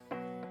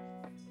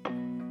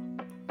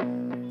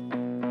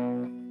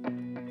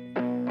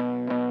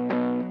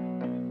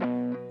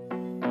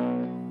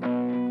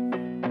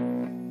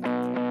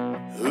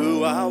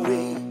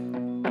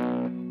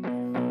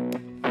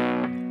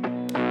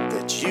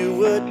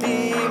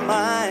be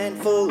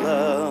mindful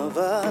of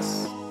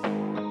us.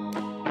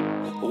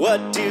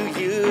 What do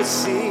you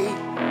see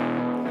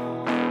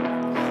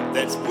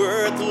that's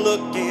worth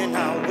looking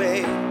our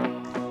way?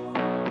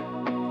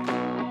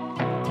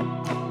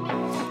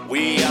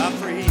 We are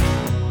free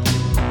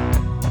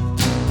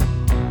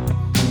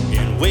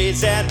in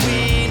ways that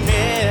we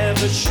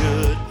never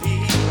should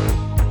be.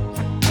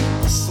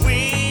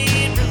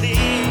 Sweet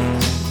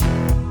release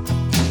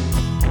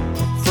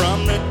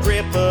from the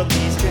grip of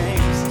these chains.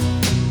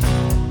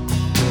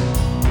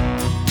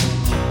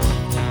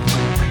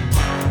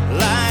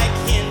 Like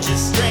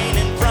hinges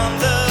straining from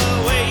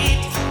the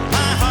weight,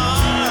 my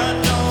heart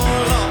no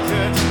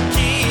longer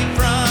keep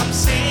from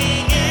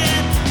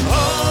singing.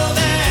 All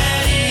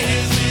that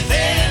is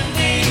within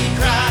me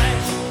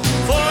cries,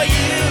 for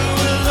you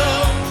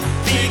alone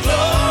be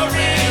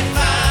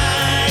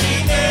glorified.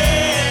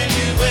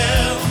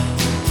 Emmanuel,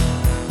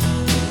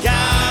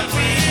 God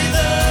with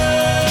us.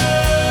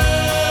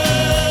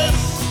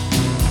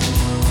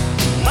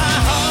 My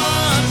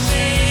heart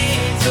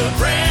sings a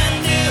brand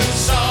new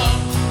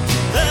song.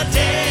 The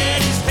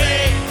debt is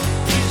paid,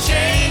 these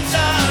chains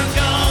are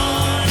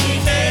gone.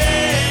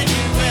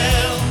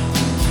 Emmanuel,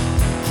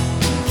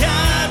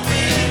 God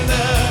with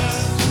us.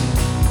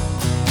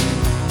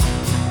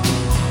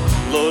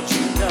 Lord,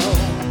 you know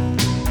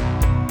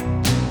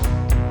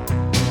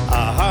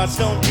our hearts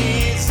don't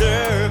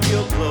deserve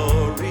your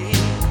glory.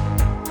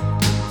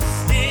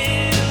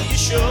 Still you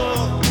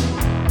show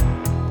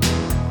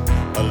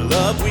a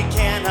love we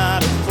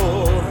cannot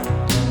afford.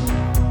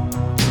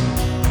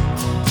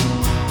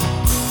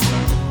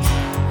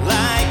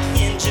 Like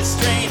hinges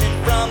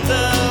straining from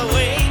the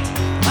weight,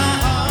 my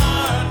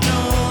heart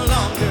no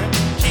longer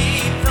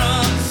keep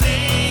from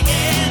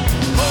singing.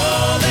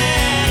 All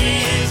that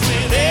is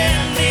within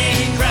me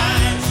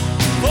cries,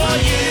 for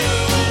you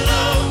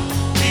alone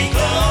be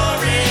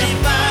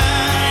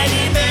glorified.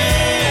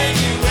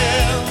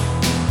 Emmanuel,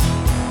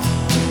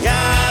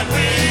 God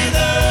with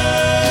us.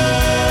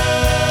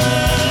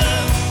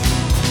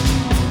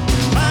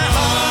 My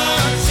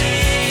heart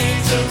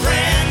sings a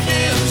brand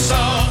new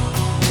song.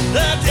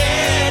 The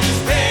debt is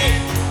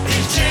paid,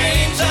 these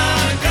chains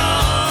are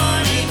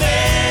gone.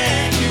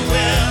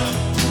 Emmanuel,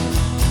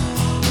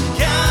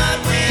 God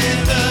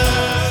with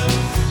us.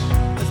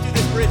 Let's do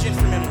this bridge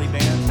instrumentally,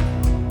 band.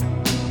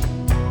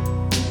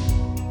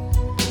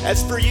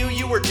 As for you,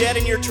 you were dead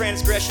in your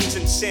transgressions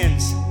and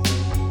sins,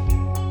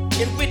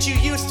 in which you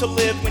used to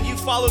live when you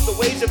followed the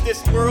ways of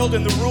this world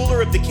and the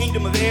ruler of the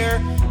kingdom of air,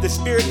 the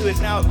spirit who is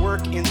now at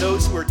work in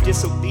those who are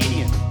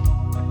disobedient.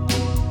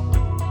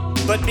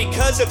 But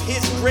because of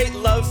his great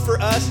love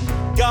for us,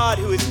 God,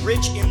 who is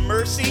rich in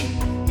mercy,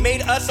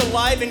 made us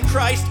alive in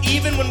Christ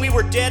even when we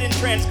were dead in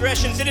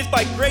transgressions. It is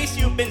by grace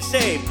you have been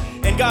saved.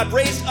 And God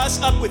raised us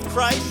up with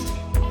Christ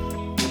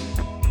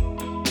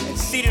and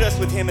seated us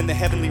with him in the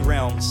heavenly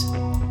realms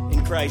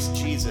in Christ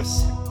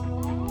Jesus.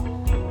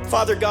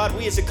 Father God,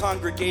 we as a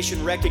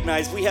congregation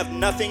recognize we have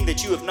nothing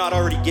that you have not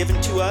already given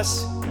to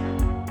us.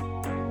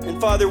 And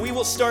Father, we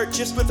will start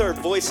just with our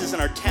voices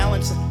and our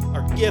talents and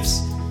our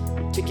gifts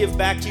to give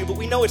back to you, but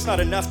we know it's not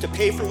enough to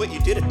pay for what you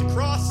did at the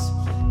cross.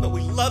 But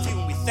we love you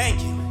and we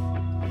thank you,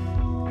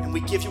 and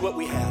we give you what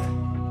we have.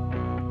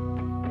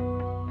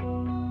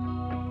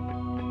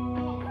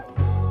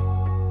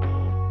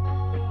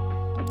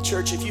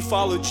 Church, if you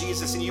follow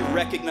Jesus and you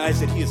recognize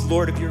that he is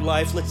Lord of your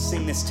life, let's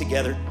sing this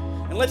together.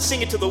 And let's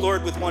sing it to the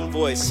Lord with one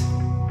voice.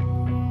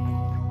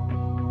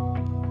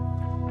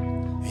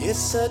 It's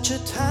such a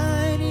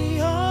tiny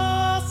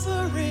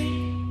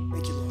offering,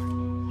 thank you,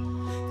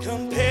 Lord,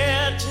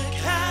 compared to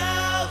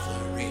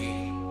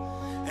Calvary,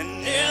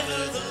 and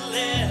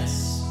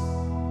nevertheless,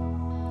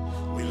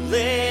 we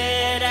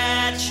lay it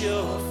at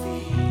your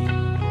feet.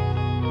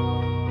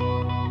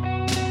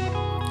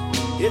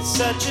 It's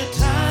such a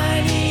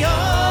tiny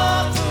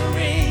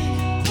offering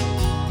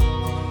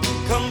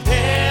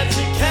compared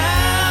to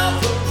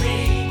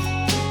Calvary,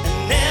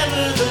 and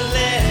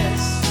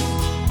nevertheless,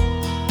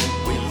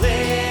 we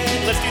lay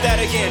it. Let's do that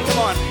again, come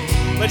on.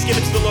 Let's give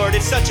it to the Lord.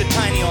 It's such a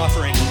tiny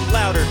offering.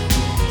 Louder.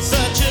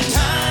 Such a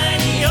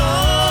tiny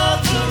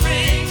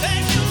offering,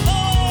 thank you,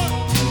 Lord,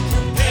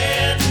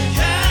 compared to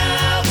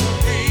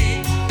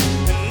Calvary,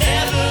 and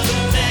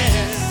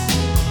nevertheless,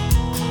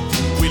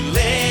 we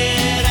lay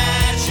it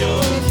at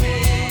your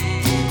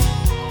feet.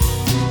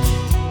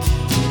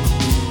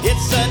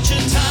 It's such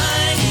a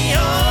tiny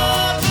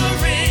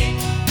offering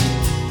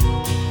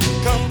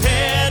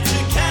compared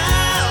to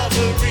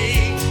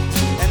Calvary,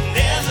 and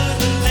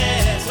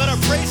nevertheless, let our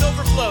praise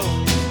overflow.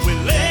 We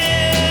lay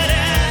it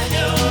at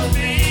your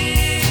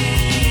feet.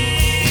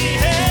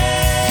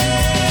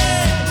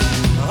 Hey,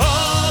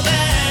 all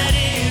that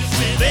is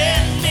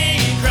within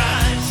me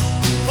cries,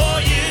 for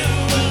you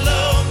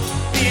alone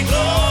be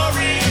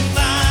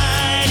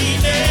glorified.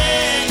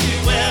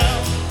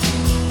 Emmanuel,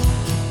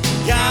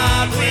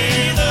 God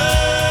with us.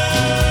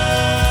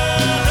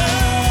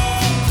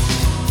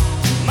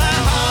 My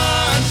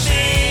heart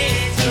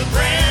sings a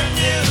brand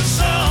new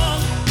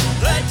song.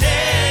 The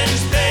debt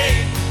is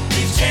paid,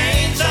 these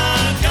chains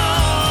are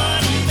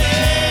gone.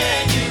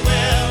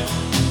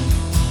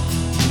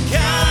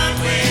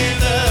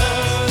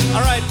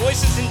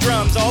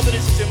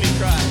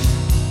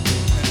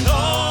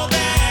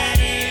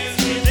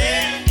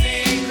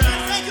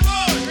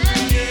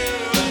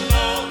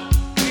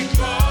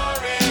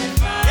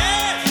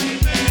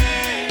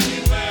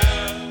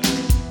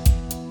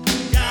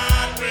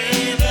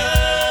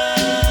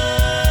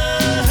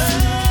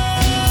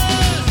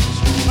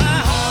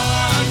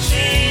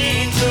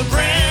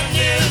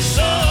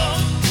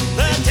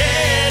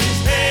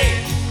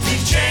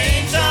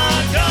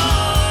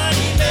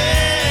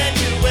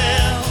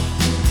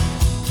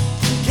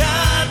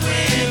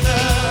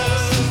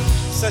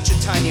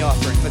 tiny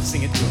offering. Let's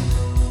sing it to him.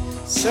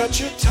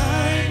 Such a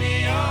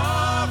tiny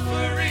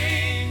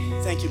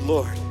offering. Thank you,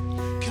 Lord.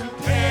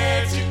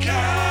 Compared to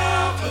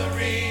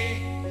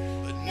Calvary,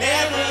 but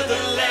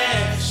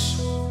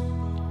nevertheless,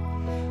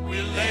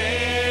 we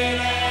lay it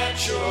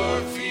at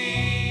your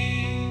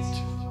feet.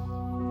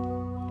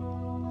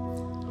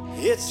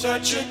 It's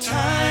such a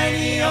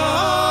tiny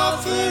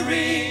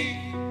offering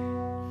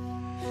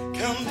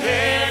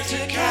compared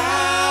to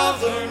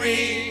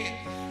Calvary,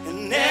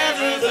 and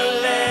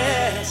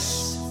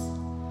nevertheless,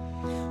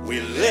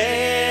 we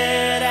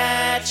lay it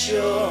at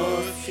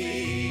your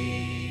feet.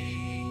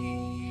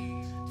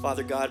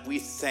 Father God, we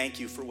thank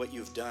you for what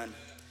you've done.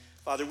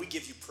 Father, we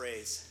give you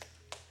praise.